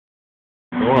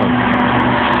Go on.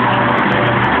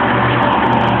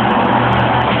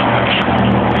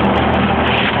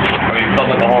 Are you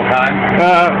filming the whole time?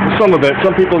 Some of it.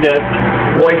 Some people get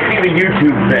Well, I see the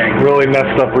YouTube thing. really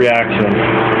messed up reactions.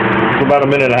 It's about a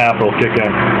minute and a half it'll kick in.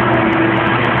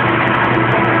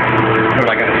 Am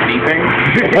I gonna see things?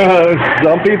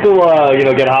 Some people,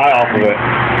 get high off of it.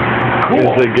 Cool.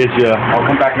 It gives you I'll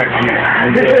come back next year.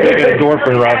 they get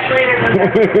endorphin rush.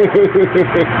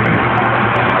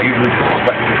 I usually sweat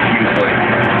profusely.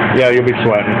 Yeah, you'll be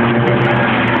sweating.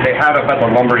 They had up at the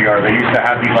lumberyard. They used to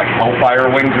have these like hellfire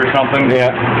wings or something.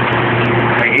 Yeah.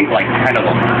 They ate like 10 of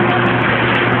them.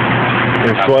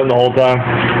 You're sweating the whole time?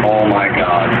 Oh my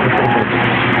god.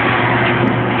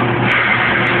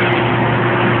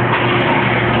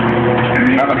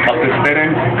 You have a cup to spit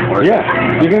in? Or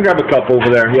Yeah, you can grab a cup over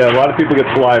there. Yeah, a lot of people get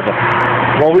saliva.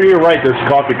 Over to your right, there's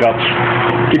coffee cups.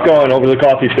 Keep going over to the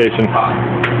coffee station.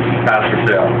 Pass for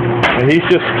sale. And he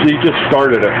just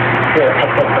started it.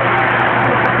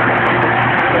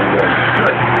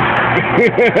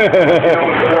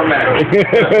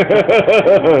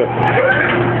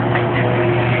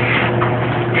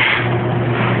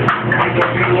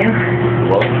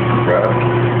 Well,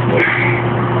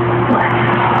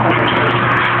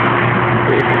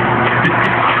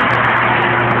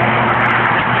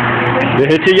 They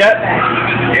hit you yet?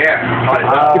 yeah.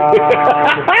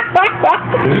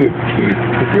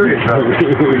 Serious,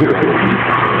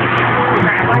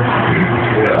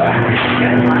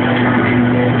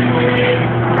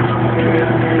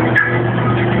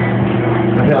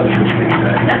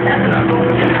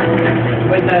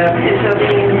 With the pinto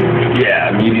beans.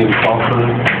 Yeah, medium salt for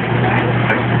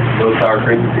low sour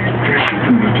cream.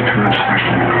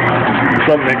 What's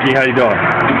up, Mickey? How you doing?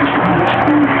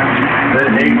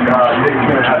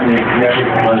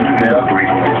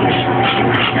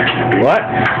 What?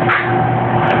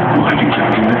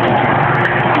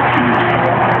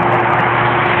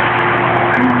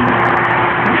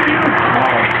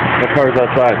 The car's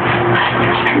outside.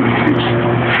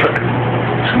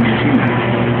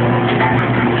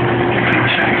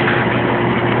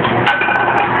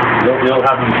 You don't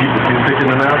have them keep the toothpick in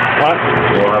the mouth? What?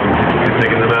 You don't have them keep the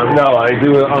toothpick in the mouth? No, I do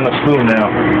it on a spoon now.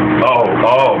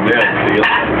 Oh, man.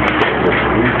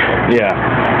 Yeah.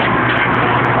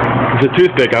 The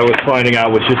toothpick, I was finding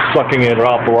out, was just sucking it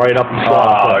up right up the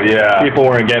slot. Oh, yeah. People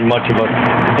weren't getting much of a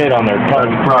hit on their tongue.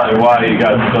 That's probably why you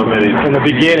got so many. In the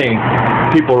beginning,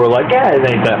 people were like, yeah, it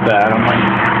ain't that bad. I'm like,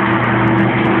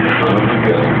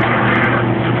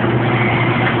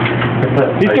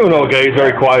 he's doing okay. He's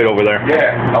very quiet over there.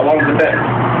 Yeah. How long's it been?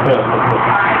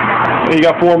 You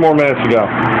got 4 more minutes to go.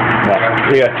 No,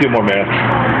 you got 2 more minutes.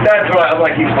 That's why I'm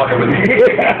like, he's fucking with me.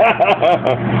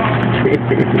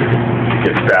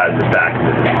 Gets bad in the back.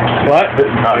 What?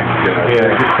 Yeah,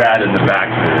 it gets bad in the back.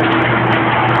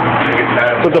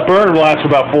 But the burn lasts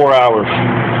about 4 hours.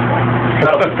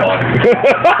 That'll be fun.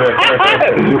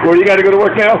 Well, you got to go to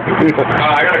work now?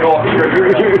 I gotta go up the street.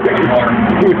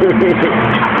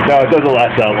 No, it doesn't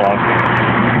last that long.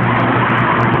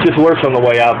 It's just worse on the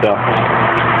way out, though.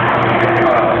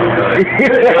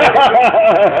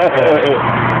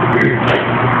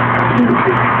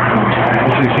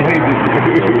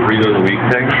 Burrito of the week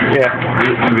thing? Yeah.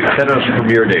 We set up a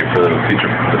premiere date for the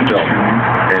feature, the film,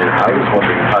 and I was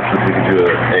wondering possibly we could do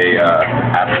a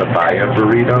Asabaya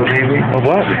burrito, maybe? A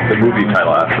what? The movie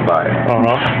title, Asabaya.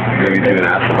 Maybe do an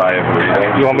Asabaya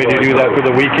burrito. You want me to do that for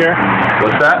the week here?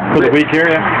 What's that? For the week here,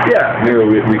 yeah? Yeah, maybe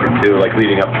we could do like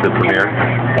leading up to the premiere.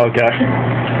 Okay.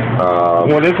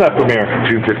 When is that premiere?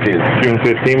 June 15th. June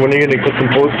 15th. When are you going to put some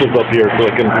posters up here so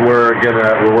I can... We're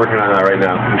working on that right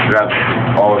now. We should have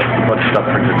a bunch of stuff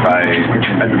printed by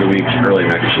end of the week, early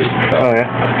next week. So Oh,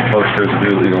 yeah? posters,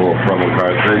 do little promo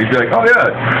cards, and you'd be like, oh yeah,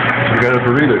 you got a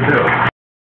burrito too.